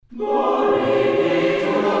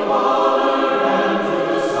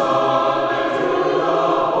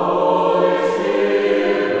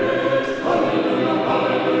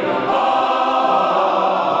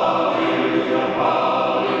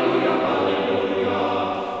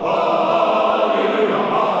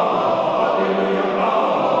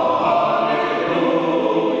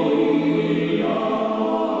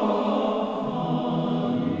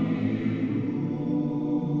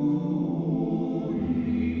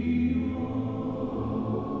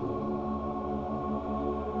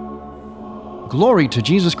Glory to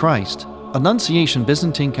Jesus Christ. Annunciation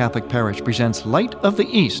Byzantine Catholic Parish presents Light of the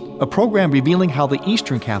East, a program revealing how the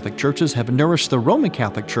Eastern Catholic Churches have nourished the Roman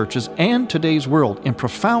Catholic Churches and today's world in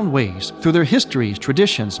profound ways through their histories,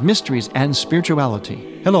 traditions, mysteries, and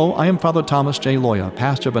spirituality. Hello, I am Father Thomas J. Loya,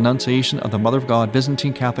 pastor of Annunciation of the Mother of God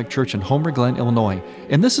Byzantine Catholic Church in Homer Glen, Illinois,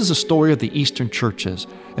 and this is a story of the Eastern Churches,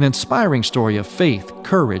 an inspiring story of faith,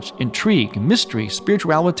 courage, intrigue, mystery,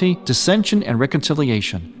 spirituality, dissension, and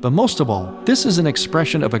reconciliation. But most of all, this is an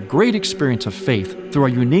expression of a great experience of faith through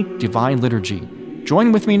a unique divine liturgy.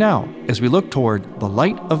 Join with me now as we look toward the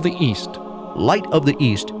Light of the East. Light of the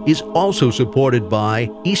East is also supported by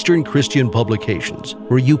Eastern Christian Publications,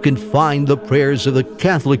 where you can find the prayers of the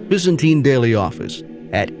Catholic Byzantine Daily Office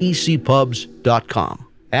at ecpubs.com,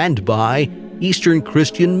 and by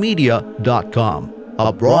easternchristianmedia.com,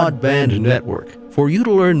 a broadband network for you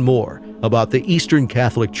to learn more about the Eastern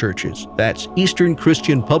Catholic Churches. That's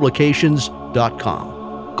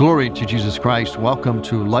easternchristianpublications.com. Glory to Jesus Christ. Welcome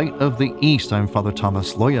to Light of the East. I'm Father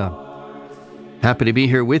Thomas Loya. Happy to be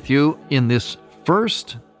here with you in this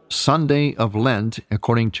first Sunday of Lent,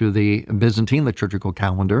 according to the Byzantine liturgical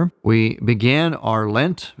calendar. We began our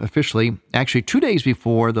Lent officially, actually 2 days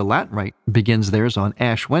before the Latin Rite begins theirs on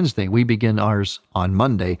Ash Wednesday. We begin ours on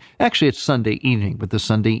Monday. Actually, it's Sunday evening, with the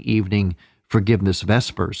Sunday evening Forgiveness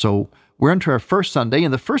Vesper. So we're into our first Sunday,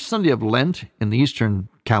 and the first Sunday of Lent in the Eastern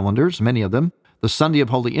calendars, many of them, the Sunday of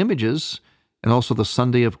Holy Images, and also the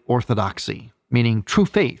Sunday of Orthodoxy, meaning true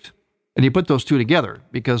faith. And you put those two together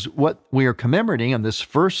because what we are commemorating on this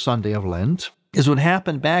first Sunday of Lent is what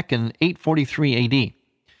happened back in 843 AD.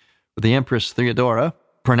 The Empress Theodora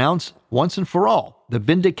pronounced once and for all the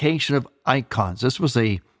vindication of icons. This was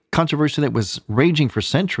a controversy that was raging for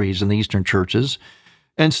centuries in the Eastern churches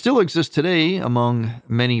and still exists today among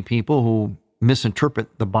many people who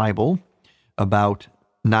misinterpret the Bible about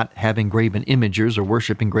not having graven images or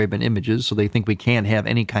worshiping graven images, so they think we can't have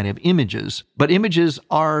any kind of images. But images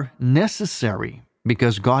are necessary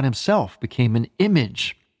because God himself became an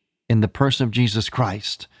image in the person of Jesus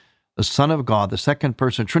Christ. The Son of God, the second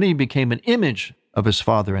person of Trinity, became an image of his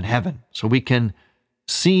Father in heaven. So we can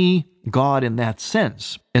see God in that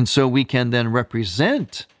sense. And so we can then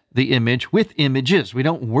represent the image with images. We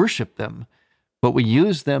don't worship them, but we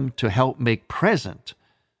use them to help make present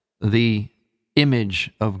the image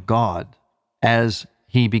of God as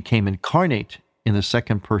he became incarnate in the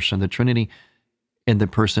second person of the Trinity in the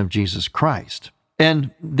person of Jesus Christ.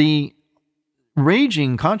 And the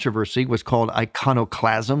raging controversy was called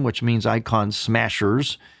iconoclasm, which means icon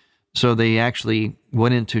smashers. So they actually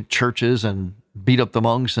went into churches and beat up the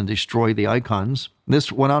monks and destroyed the icons.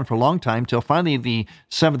 This went on for a long time till finally the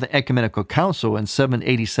Seventh Ecumenical Council in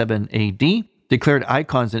 787 AD declared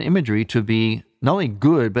icons and imagery to be not only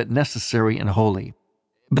good, but necessary and holy.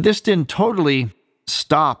 But this didn't totally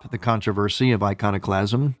stop the controversy of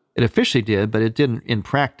iconoclasm. It officially did, but it didn't in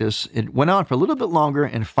practice. It went on for a little bit longer,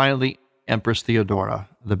 and finally, Empress Theodora,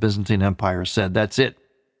 the Byzantine Empire, said, that's it.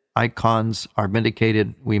 Icons are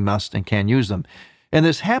vindicated. We must and can use them. And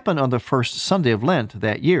this happened on the first Sunday of Lent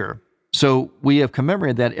that year. So we have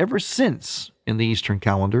commemorated that ever since in the Eastern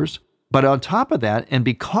calendars. But on top of that, and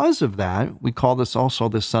because of that, we call this also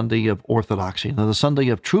the Sunday of Orthodoxy, the Sunday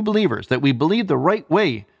of true believers, that we believe the right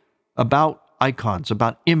way about icons,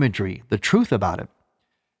 about imagery, the truth about it.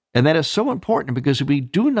 And that is so important because if we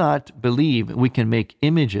do not believe we can make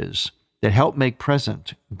images that help make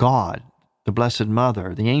present God, the Blessed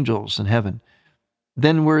Mother, the angels in heaven,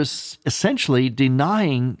 then we're essentially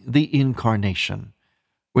denying the incarnation.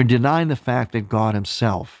 We're denying the fact that God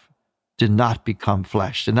himself did not become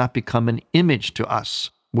flesh, did not become an image to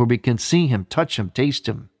us where we can see him, touch him, taste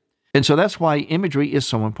him. And so that's why imagery is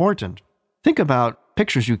so important. Think about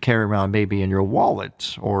pictures you carry around maybe in your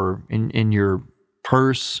wallet or in your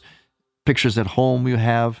purse, pictures at home you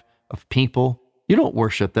have of people. You don't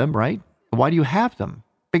worship them, right? Why do you have them?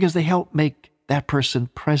 Because they help make that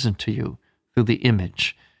person present to you through the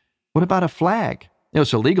image. What about a flag?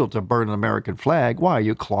 It's illegal to burn an American flag. Why? Are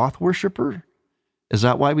you a cloth worshiper? Is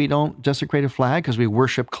that why we don't desecrate a flag? Because we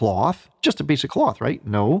worship cloth? Just a piece of cloth, right?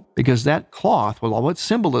 No, because that cloth, with all its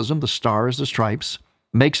symbolism, the stars, the stripes,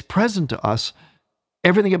 makes present to us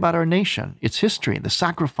everything about our nation, its history, the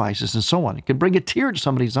sacrifices, and so on. It can bring a tear to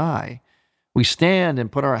somebody's eye. We stand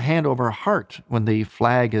and put our hand over our heart when the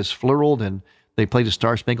flag is furled and they play the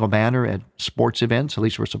Star Spangled Banner at sports events, at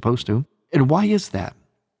least we're supposed to. And why is that?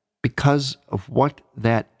 Because of what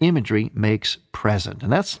that imagery makes present.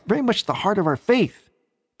 And that's very much the heart of our faith,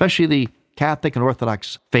 especially the Catholic and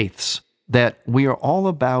Orthodox faiths, that we are all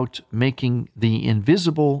about making the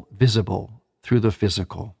invisible visible through the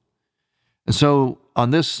physical. And so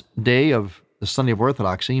on this day of the Sunday of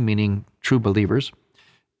Orthodoxy, meaning true believers,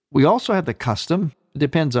 we also have the custom, it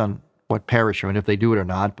depends on what parish you're in, if they do it or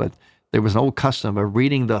not, but there was an old custom of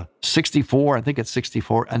reading the 64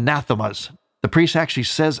 anathemas. The priest actually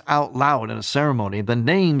says out loud in a ceremony the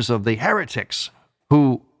names of the heretics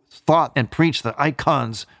who thought and preached that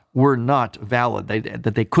icons were not valid,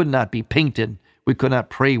 that they could not be painted. We could not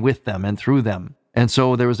pray with them and through them. And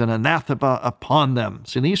so there was an anathema upon them.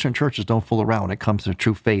 See, the Eastern churches don't fool around when it comes to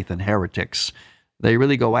true faith and heretics. They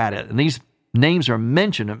really go at it. And these names are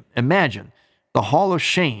mentioned. Imagine the Hall of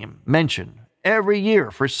Shame mentioned every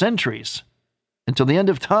year for centuries until the end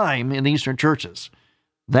of time in the Eastern churches.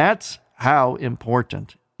 That's how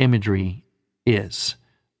important imagery is,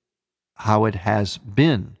 how it has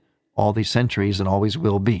been all these centuries and always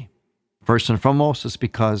will be. First and foremost, it's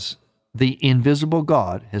because the invisible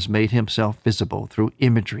God has made himself visible through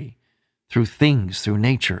imagery, through things, through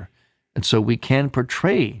nature. And so we can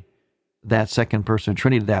portray that second person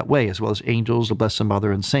Trinity that way, as well as angels, the Blessed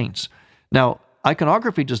Mother, and saints. Now,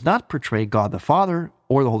 iconography does not portray God the Father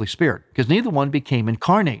or the Holy Spirit, because neither one became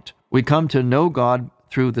incarnate. We come to know God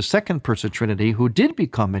through the second person Trinity, who did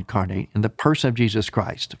become incarnate in the person of Jesus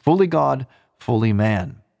Christ, fully God, fully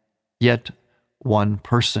man, yet one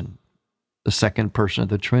person, the second person of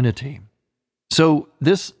the Trinity. So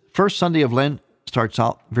this first Sunday of Lent starts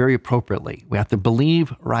out very appropriately. We have to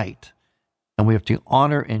believe right, and we have to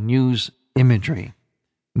honor and use imagery.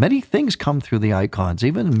 Many things come through the icons,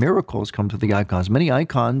 even miracles come through the icons. Many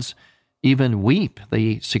icons even weep.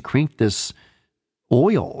 They secrete this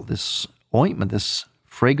oil, this ointment, this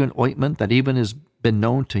fragrant ointment that even has been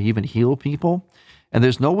known to even heal people. And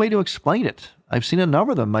there's no way to explain it. I've seen a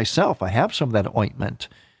number of them myself. I have some of that ointment.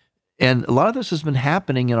 And a lot of this has been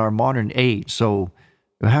happening in our modern age. So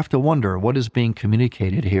you have to wonder what is being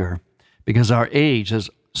communicated here, because our age is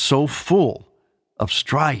so full of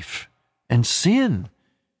strife and sin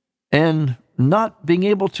and not being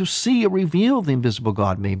able to see or reveal the invisible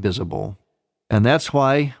God made visible. And that's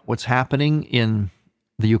why what's happening in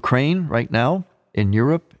the Ukraine right now, in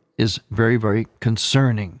Europe, is very, very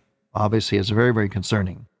concerning. Obviously, it's very, very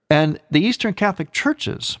concerning. And the Eastern Catholic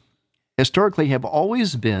churches historically have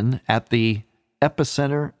always been at the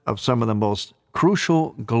epicenter of some of the most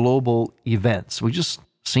crucial global events. We just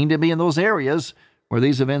seem to be in those areas where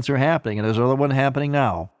these events are happening, and there's another one happening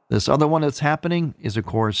now. This other one that's happening is, of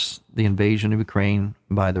course, the invasion of Ukraine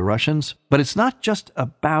by the Russians. But it's not just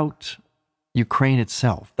about Ukraine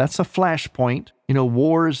itself. That's a flashpoint. You know,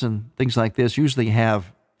 wars and things like this usually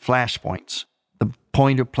have flashpoints, the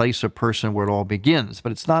point or place or person where it all begins.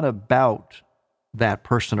 But it's not about that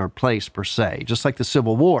person or place per se. Just like the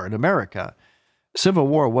Civil War in America. The Civil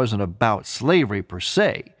War wasn't about slavery per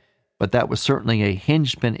se, but that was certainly a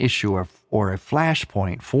hinge-pin issue or a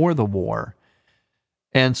flashpoint for the war.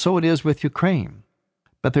 And so it is with Ukraine.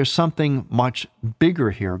 But there's something much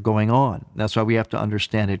bigger here going on. That's why we have to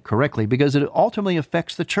understand it correctly, because it ultimately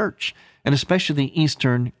affects the church, and especially the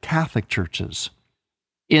Eastern Catholic churches.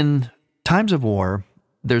 In times of war,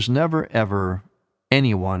 there's never, ever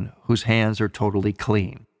anyone whose hands are totally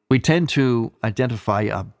clean. We tend to identify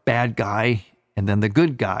a bad guy and then the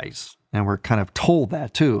good guys, and we're kind of told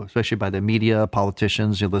that too, especially by the media,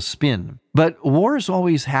 politicians, the spin. But wars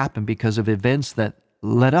always happen because of events that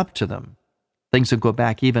led up to them. Things that go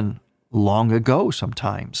back even long ago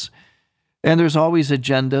sometimes. And there's always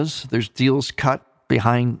agendas. There's deals cut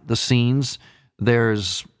behind the scenes.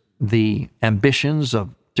 There's the ambitions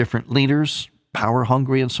of different leaders, power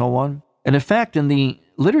hungry and so on. And in fact, in the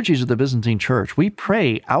liturgies of the Byzantine Church, we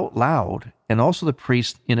pray out loud, and also the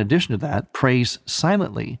priest, in addition to that, prays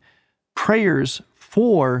silently, prayers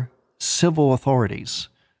for civil authorities,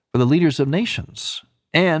 for the leaders of nations,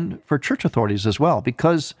 and for church authorities as well,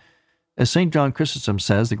 because as St. John Chrysostom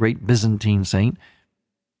says, the great Byzantine saint,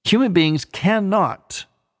 human beings cannot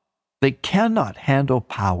handle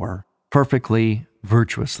power perfectly,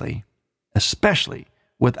 virtuously, especially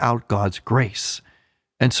without God's grace.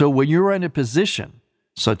 And so when you're in a position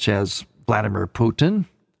such as Vladimir Putin,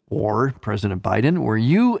 or President Biden, where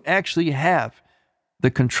you actually have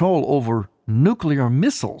the control over nuclear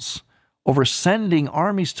missiles, over sending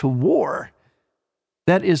armies to war.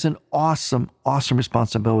 That is an awesome, awesome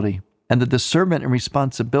responsibility. And the discernment and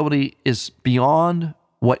responsibility is beyond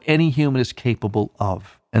what any human is capable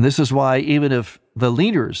of. And this is why even if the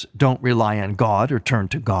leaders don't rely on God or turn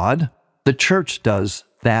to God, the church does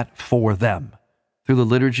that for them through the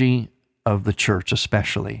liturgy of the church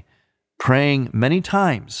especially, praying many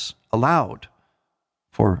times aloud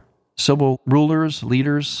for civil rulers,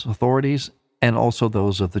 leaders, authorities, and also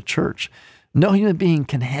those of the church. No human being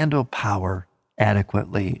can handle power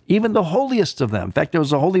adequately, even the holiest of them. In fact, there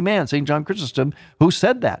was a holy man, St. John Chrysostom, who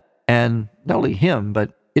said that. And not only him,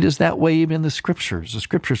 but it is that way even in the Scriptures. The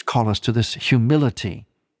Scriptures call us to this humility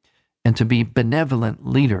and to be benevolent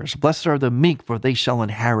leaders. Blessed are the meek, for they shall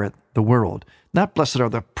inherit the world. Not blessed are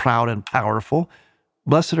the proud and powerful.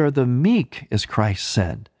 Blessed are the meek, as Christ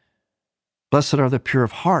said. Blessed are the pure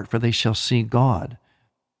of heart, for they shall see God.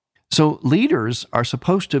 So leaders are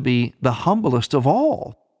supposed to be the humblest of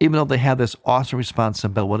all. Even though they have this awesome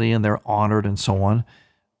responsibility and they're honored and so on,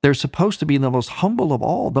 they're supposed to be the most humble of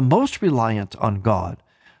all, the most reliant on God.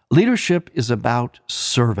 Leadership is about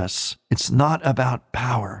service. It's not about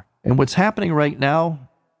power. And what's happening right now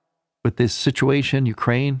with this situation,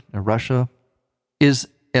 Ukraine and Russia, is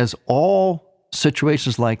as all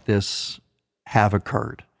situations like this have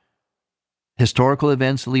occurred. Historical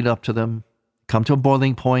events lead up to them, come to a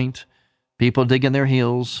boiling point. People dig in their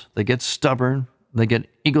heels. They get stubborn. They get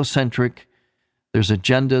egocentric. There's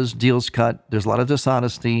agendas, deals cut. There's a lot of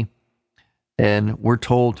dishonesty. And we're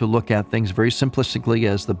told to look at things very simplistically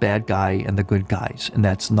as the bad guy and the good guys. And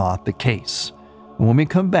that's not the case. And when we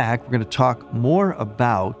come back, we're going to talk more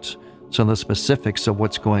about some of the specifics of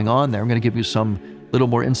what's going on there. I'm going to give you some little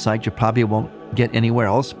more insight you probably won't get anywhere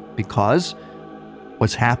else, because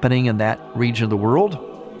what's happening in that region of the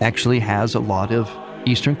world actually has a lot of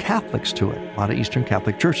Eastern Catholics to it, a lot of Eastern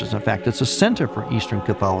Catholic churches. In fact, it's a center for Eastern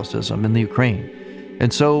Catholicism in the Ukraine.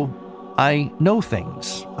 And so I know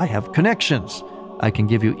things. I have connections. I can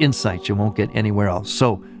give you insights you won't get anywhere else.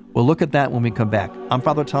 So we'll look at that when we come back. I'm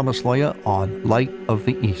Father Thomas Loya on Light of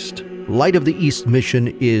the East. Light of the East mission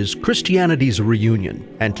is Christianity's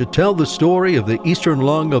reunion. And to tell the story of the Eastern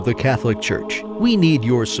lung of the Catholic Church, we need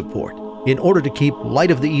your support. In order to keep Light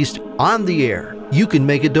of the East on the air, you can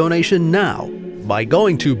make a donation now by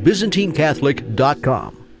going to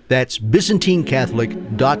ByzantineCatholic.com. That's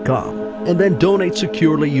ByzantineCatholic.com. And then donate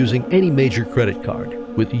securely using any major credit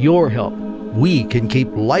card. With your help, we can keep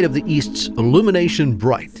Light of the East's illumination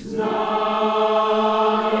bright.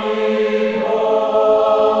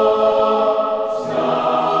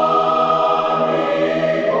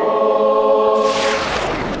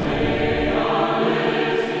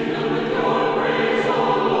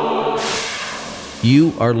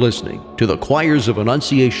 You are listening to the Choirs of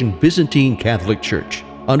Annunciation Byzantine Catholic Church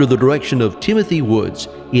under the direction of Timothy Woods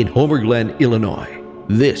in Homer Glen, Illinois.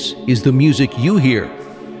 This is the music you hear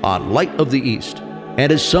on Light of the East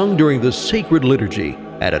and is sung during the sacred liturgy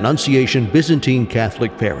at Annunciation Byzantine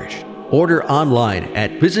Catholic Parish. Order online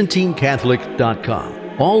at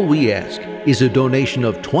ByzantineCatholic.com. All we ask is a donation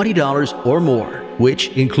of $20 or more, which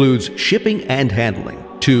includes shipping and handling,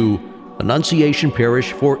 to Annunciation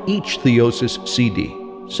Parish for each Theosis CD.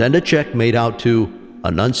 Send a check made out to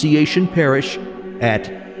Annunciation Parish at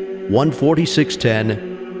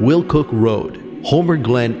 14610 Wilcook Road, Homer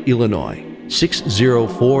Glen, Illinois,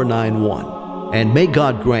 60491. And may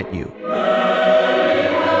God grant you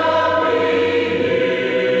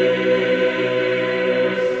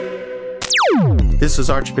This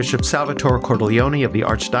is Archbishop Salvatore Cordileone of the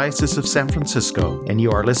Archdiocese of San Francisco, and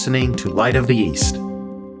you are listening to Light of the East.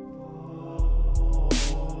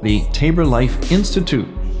 The Tabor Life Institute,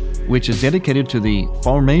 which is dedicated to the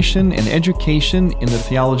formation and education in the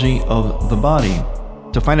theology of the body.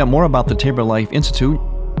 To find out more about the Tabor Life Institute,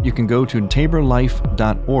 you can go to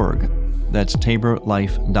taborlife.org. That's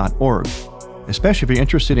taborlife.org. Especially if you're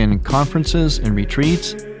interested in conferences and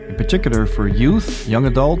retreats, in particular for youth, young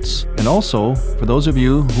adults, and also for those of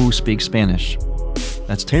you who speak Spanish.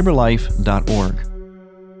 That's taborlife.org.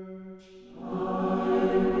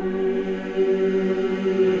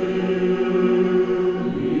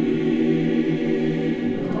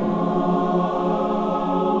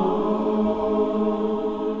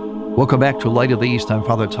 Welcome back to Light of the East. I'm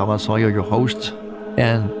Father Thomas Loya, your host,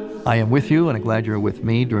 and I am with you, and I'm glad you're with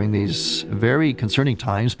me during these very concerning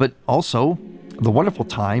times, but also the wonderful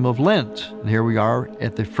time of Lent. And here we are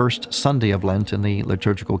at the first Sunday of Lent in the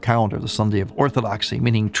liturgical calendar, the Sunday of Orthodoxy,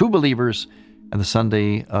 meaning true believers, and the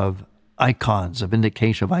Sunday of icons, of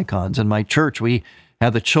vindication of icons. In my church, we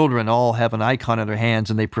have the children all have an icon in their hands,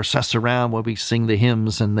 and they process around while we sing the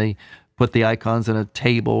hymns, and they put the icons on a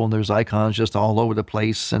table, and there's icons just all over the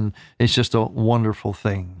place, and it's just a wonderful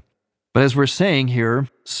thing. But as we're saying here,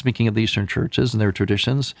 speaking of the Eastern churches and their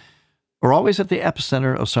traditions, we're always at the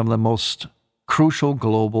epicenter of some of the most crucial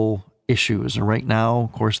global issues. And right now,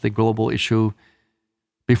 of course, the global issue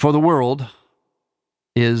before the world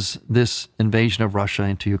is this invasion of Russia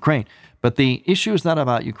into Ukraine. But the issue is not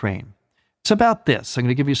about Ukraine. It's about this. I'm going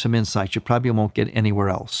to give you some insights you probably won't get anywhere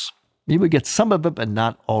else. You would get some of it, but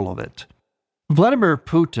not all of it. Vladimir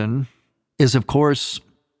Putin is, of course,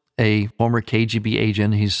 a former KGB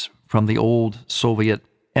agent. He's from the old Soviet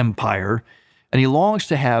Empire, and he longs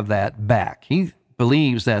to have that back. He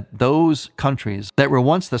believes that those countries that were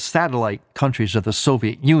once the satellite countries of the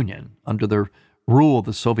Soviet Union, under the rule of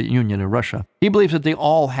the Soviet Union and Russia, he believes that they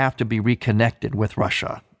all have to be reconnected with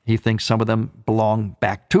Russia. He thinks some of them belong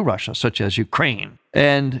back to Russia, such as Ukraine.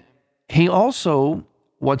 And he also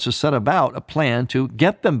wants to set about a plan to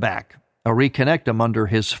get them back, or reconnect them under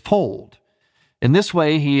his fold. In this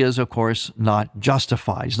way, he is, of course, not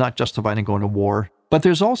justified. He's not justified in going to war. But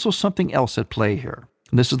there's also something else at play here.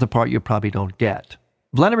 And this is the part you probably don't get.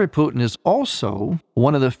 Vladimir Putin is also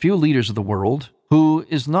one of the few leaders of the world who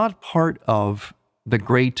is not part of the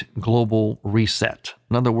great global reset.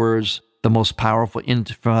 In other words, the most powerful,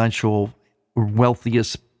 influential,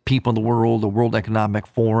 wealthiest people in the World Economic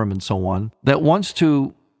Forum, and so on, that wants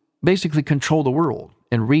to basically control the world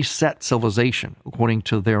and reset civilization according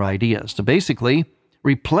to their ideas, to basically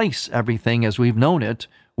replace everything as we've known it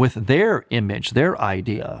with their image, their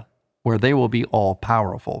idea, where they will be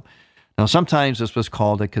all-powerful. Now, sometimes this was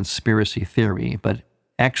called a conspiracy theory, but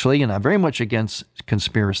actually, and I'm very much against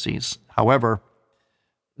conspiracies. However,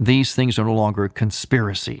 these things are no longer a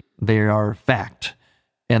conspiracy. They are fact.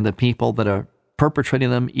 And the people that are perpetrating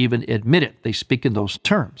them even admit it. They speak in those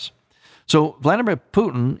terms. So Vladimir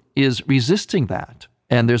Putin is resisting that.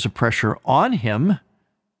 And there's a pressure on him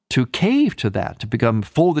to cave to that, to become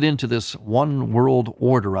folded into this one world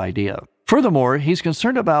order idea. Furthermore, he's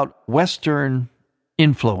concerned about Western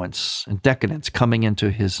influence and decadence coming into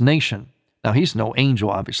his nation. Now, he's no angel,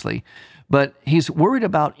 obviously, but he's worried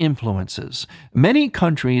about influences. Many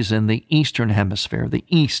countries in the Eastern Hemisphere, the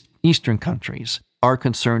Eastern countries, are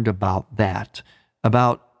concerned about that,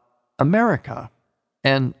 about America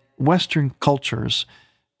and Western cultures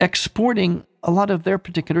exporting a lot of their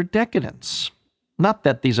particular decadence. Not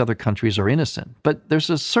that these other countries are innocent, but there's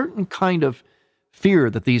a certain kind of fear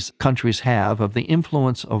that these countries have of the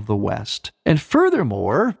influence of the West. And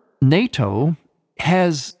furthermore, NATO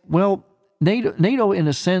has, NATO in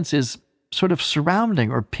a sense is sort of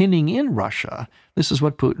surrounding or pinning in Russia. This is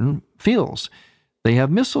what Putin feels. They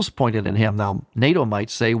have missiles pointed at him. Now, NATO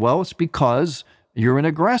might say, well, it's because you're an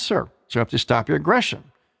aggressor, so you have to stop your aggression.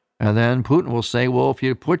 And then Putin will say, well, if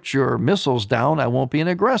you put your missiles down, I won't be an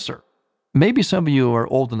aggressor. Maybe some of you are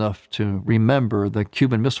old enough to remember the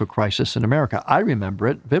Cuban Missile Crisis in America. I remember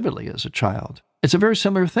it vividly as a child. It's a very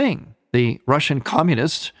similar thing. The Russian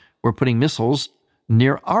communists were putting missiles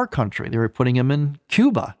near our country. They were putting them in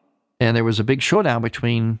Cuba. And there was a big showdown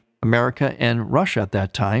between America and Russia at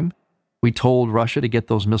that time. We told Russia to get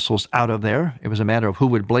those missiles out of there. It was a matter of who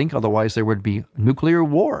would blink, otherwise there would be nuclear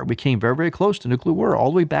war. We came very, very close to nuclear war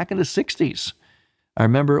all the way back in the 60s. I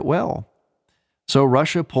remember it well. So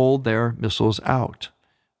Russia pulled their missiles out.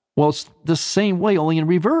 Well, it's the same way, only in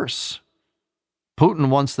reverse. Putin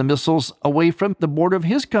wants the missiles away from the border of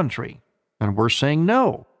his country, and we're saying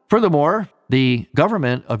no. Furthermore, the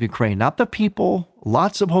government of Ukraine, not the people,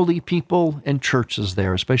 lots of holy people and churches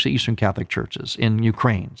there, especially Eastern Catholic churches in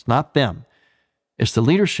Ukraine. It's not them. It's the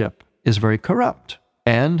leadership is very corrupt,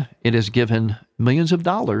 and it has given millions of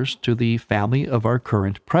dollars to the family of our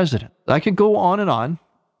current president. I could go on,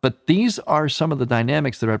 but these are some of the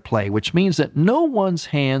dynamics that are at play, which means that no one's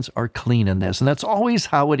hands are clean in this. And that's always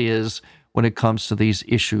how it is when it comes to these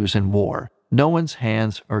issues in war. No one's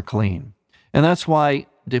hands are clean. And that's why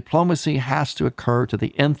diplomacy has to occur to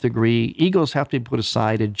the nth degree. Egos have to be put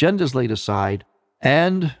aside, agendas laid aside,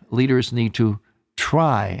 and leaders need to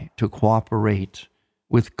try to cooperate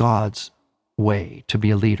with God's way to be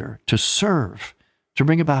a leader, to serve, to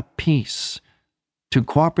bring about peace, to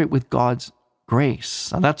cooperate with God's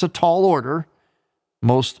grace. And that's a tall order.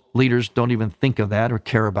 Most leaders don't even think of that or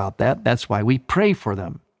care about that. That's why we pray for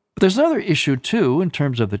them. But there's another issue, too, in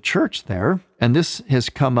terms of the church there, and this has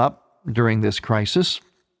come up during this crisis.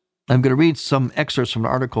 I'm going to read some excerpts from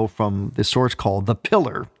an article from the source called The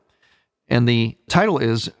Pillar. And the title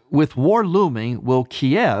is, With War Looming, Will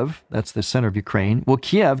Kiev, that's the center of Ukraine, will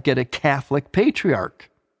Kiev get a Catholic patriarch?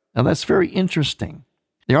 Now, that's very interesting.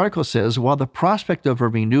 The article says, while the prospect of a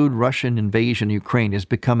renewed Russian invasion of Ukraine is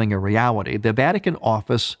becoming a reality, the Vatican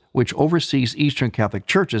office, which oversees Eastern Catholic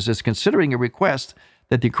churches, is considering a request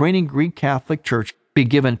that the Ukrainian Greek Catholic Church be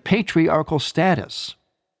given patriarchal status.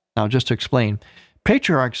 Now, just to explain,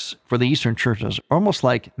 patriarchs for the Eastern churches are almost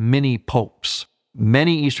like mini popes.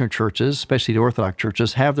 Many Eastern churches, especially the Orthodox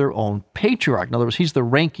churches, have their own patriarch. In other words, he's the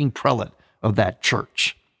ranking prelate of that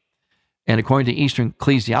church. And according to Eastern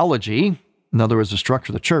ecclesiology, in other words, the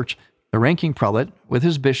structure of the church, the ranking prelate, with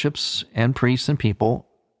his bishops and priests and people,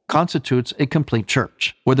 constitutes a complete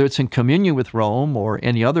church. Whether it's in communion with Rome or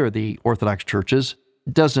any other of the Orthodox churches,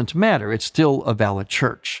 doesn't matter. It's still a valid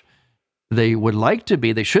church. They would like to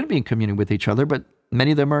be, they should be in communion with each other, but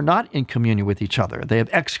many of them are not in communion with each other. They have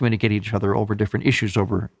excommunicated each other over different issues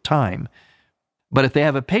over time. But if they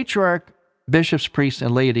have a patriarch, bishops, priests,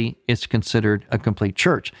 and laity, it's considered a complete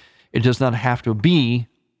church. It does not have to be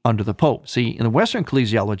under the Pope. See, in the Western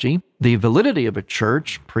ecclesiology, the validity of a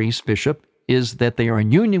church, priest, bishop, is that they are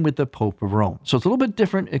in union with the Pope of Rome. So it's a little bit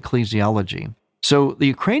different ecclesiology. So the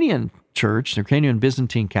Ukrainian church, the Ukrainian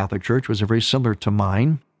Byzantine Catholic Church, was very similar to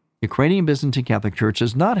mine. The Ukrainian Byzantine Catholic Church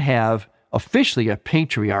does not have officially a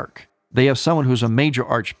patriarch. They have someone who's a major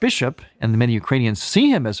archbishop, and many Ukrainians see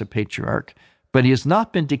him as a patriarch, but he has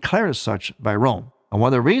not been declared as such by Rome. And one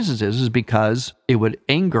of the reasons is because it would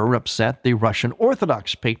anger or upset the Russian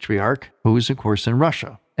Orthodox Patriarch, who is, of course, in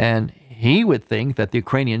Russia. And he would think that the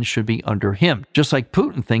Ukrainians should be under him, just like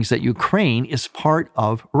Putin thinks that Ukraine is part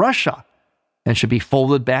of Russia and should be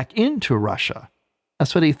folded back into Russia.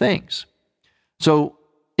 That's what he thinks. So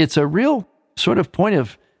it's a real sort of point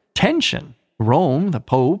of tension. Rome, the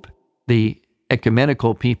Pope, the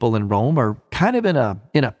ecumenical people in Rome are kind of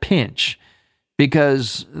in a pinch,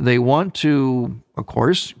 because they want to, of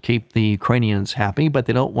course, keep the Ukrainians happy, but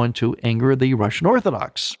they don't want to anger the Russian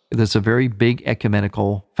Orthodox. That's a very big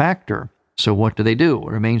ecumenical factor. So what do?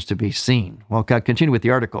 It remains to be seen. Well, I'll continue with the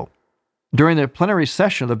article. During the plenary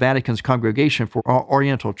session of the Vatican's Congregation for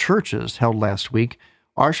Oriental Churches held last week,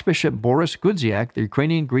 Archbishop Boris Gudziak, the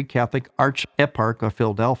Ukrainian Greek Catholic Archieparch of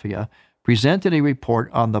Philadelphia, presented a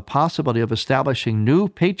report on the possibility of establishing new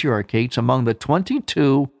patriarchates among the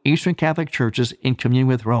 22 Eastern Catholic churches in communion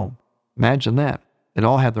with Rome. Imagine that. They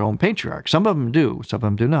all have their own patriarch. Some of them do, some of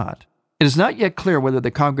them do not. It is not yet clear whether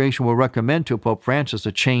the congregation will recommend to Pope Francis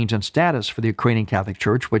a change in status for the Ukrainian Catholic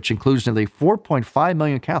Church, which includes nearly 4.5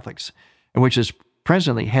 million Catholics, and which is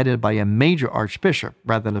presently headed by a major archbishop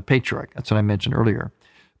rather than a patriarch. That's what I mentioned earlier.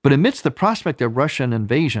 But amidst the prospect of Russian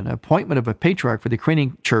invasion, appointment of a patriarch for the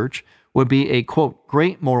Ukrainian Church would be a, quote,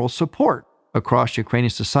 great moral support across Ukrainian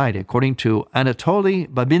society, according to Anatoly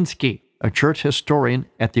Babinsky, a church historian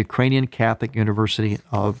at the Ukrainian Catholic University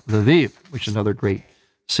of Lviv, which is another great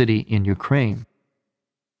city in Ukraine.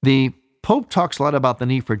 The Pope talks a lot about the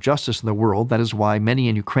need for justice in the world. That is why many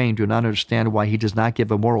in Ukraine do not understand why he does not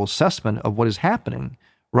give a moral assessment of what is happening.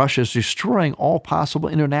 Russia is destroying all possible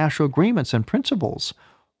international agreements and principles,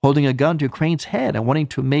 holding a gun to Ukraine's head and wanting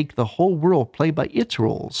to make the whole world play by its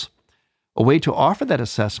rules. A way to offer that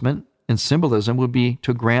assessment and symbolism would be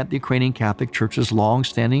to grant the Ukrainian Catholic Church's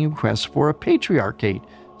long-standing request for a patriarchate,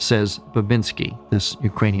 says Babinsky, this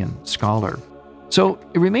Ukrainian scholar. So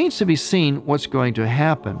it remains to be seen what's going to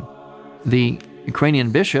happen. The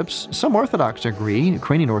Ukrainian bishops, some Orthodox agree,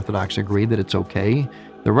 Ukrainian Orthodox agree that it's okay.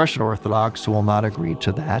 The Russian Orthodox will not agree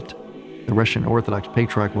to that. The Russian Orthodox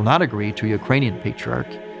Patriarch will not agree to a Ukrainian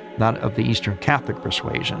Patriarch, not of the Eastern Catholic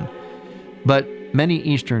persuasion. But many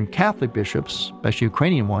Eastern Catholic bishops, especially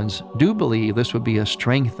Ukrainian ones, do believe this would be a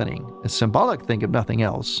strengthening, a symbolic thing if nothing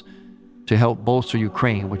else, to help bolster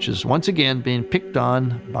Ukraine, which is once again being picked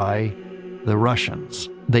on by the Russians.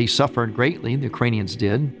 They suffered greatly, the Ukrainians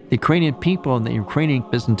did. The Ukrainian people in the Ukrainian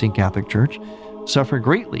Byzantine Catholic Church suffered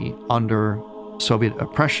greatly under Soviet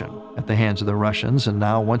oppression at the hands of the Russians, and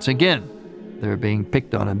now once again they're being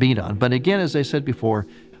picked on and beat on. But again, as I said before,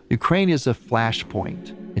 Ukraine is a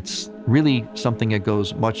flashpoint. It's really something that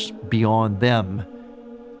goes much beyond them.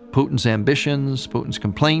 Putin's ambitions, Putin's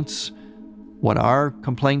complaints, what our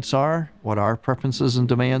complaints are, what our preferences and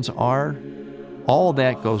demands are, all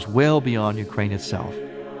that goes well beyond Ukraine itself.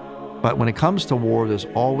 But when it comes to war, there's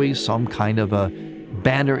always some kind of a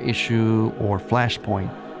banner issue or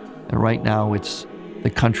flashpoint. And right now it's the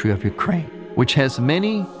country of Ukraine, which has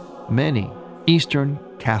many, many Eastern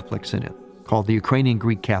Catholics in it, called the Ukrainian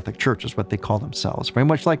Greek Catholic Church is what they call themselves. Very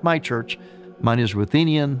much like my church. Mine is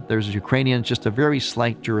Ruthenian, theirs is Ukrainian, just a very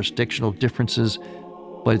slight jurisdictional differences,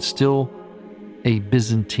 but it's still a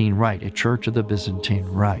Byzantine rite, a church of the Byzantine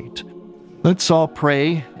rite. Let's all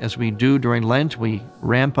pray as we do during Lent. We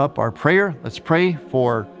ramp up our prayer. Let's pray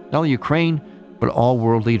for not only Ukraine, but all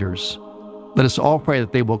world leaders. Let us all pray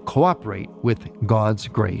that they will cooperate with God's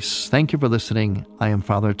grace. Thank you for listening. I am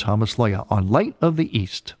Father Thomas Loya on Light of the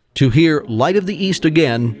East. To hear Light of the East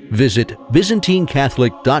again, visit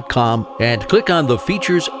ByzantineCatholic.com and click on the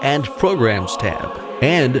Features and Programs tab,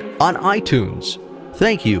 and on iTunes.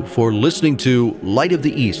 Thank you for listening to Light of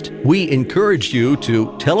the East. We encourage you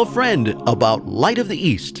to tell a friend about Light of the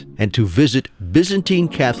East and to visit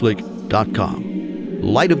ByzantineCatholic.com.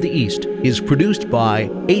 Light of the East is produced by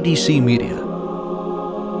ADC Media.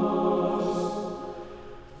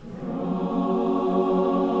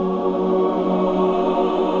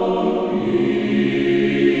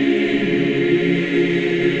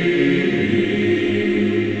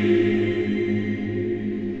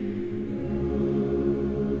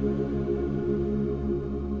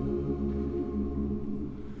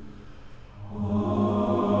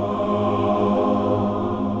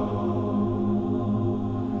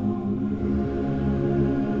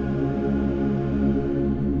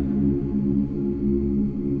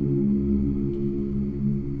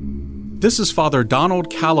 This is Father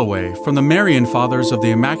Donald Calloway from the Marian Fathers of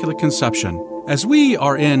the Immaculate Conception. As we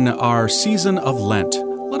are in our season of Lent,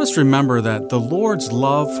 let us remember that the Lord's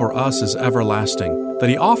love for us is everlasting, that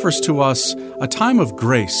He offers to us a time of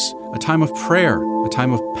grace, a time of prayer, a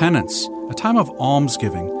time of penance, a time of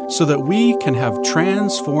almsgiving, so that we can have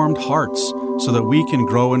transformed hearts, so that we can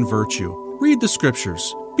grow in virtue. Read the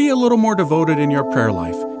Scriptures, be a little more devoted in your prayer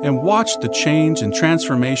life, and watch the change and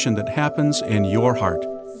transformation that happens in your heart.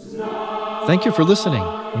 Thank you for listening.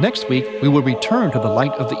 Next week, we will return to the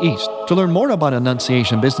Light of the East. To learn more about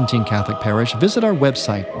Annunciation Byzantine Catholic Parish, visit our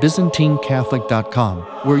website, ByzantineCatholic.com,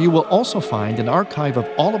 where you will also find an archive of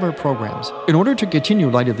all of our programs. In order to continue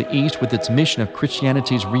Light of the East with its mission of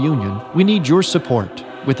Christianity's reunion, we need your support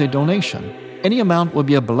with a donation. Any amount will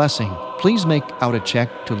be a blessing. Please make out a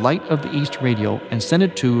check to Light of the East Radio and send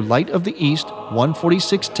it to Light of the East,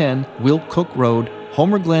 14610 Will Cook Road,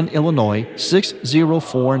 Homer Glen, Illinois,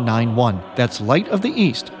 60491. That's Light of the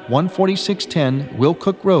East, 14610 Will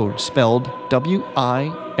Cook Road, spelled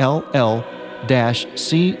WILL-COOK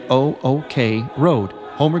Road,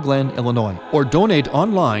 Homer Glen, Illinois. Or donate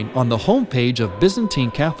online on the homepage of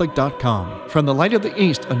ByzantineCatholic.com. From the Light of the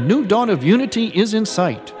East, a new dawn of unity is in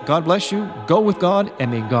sight. God bless you, go with God,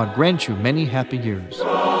 and may God grant you many happy years.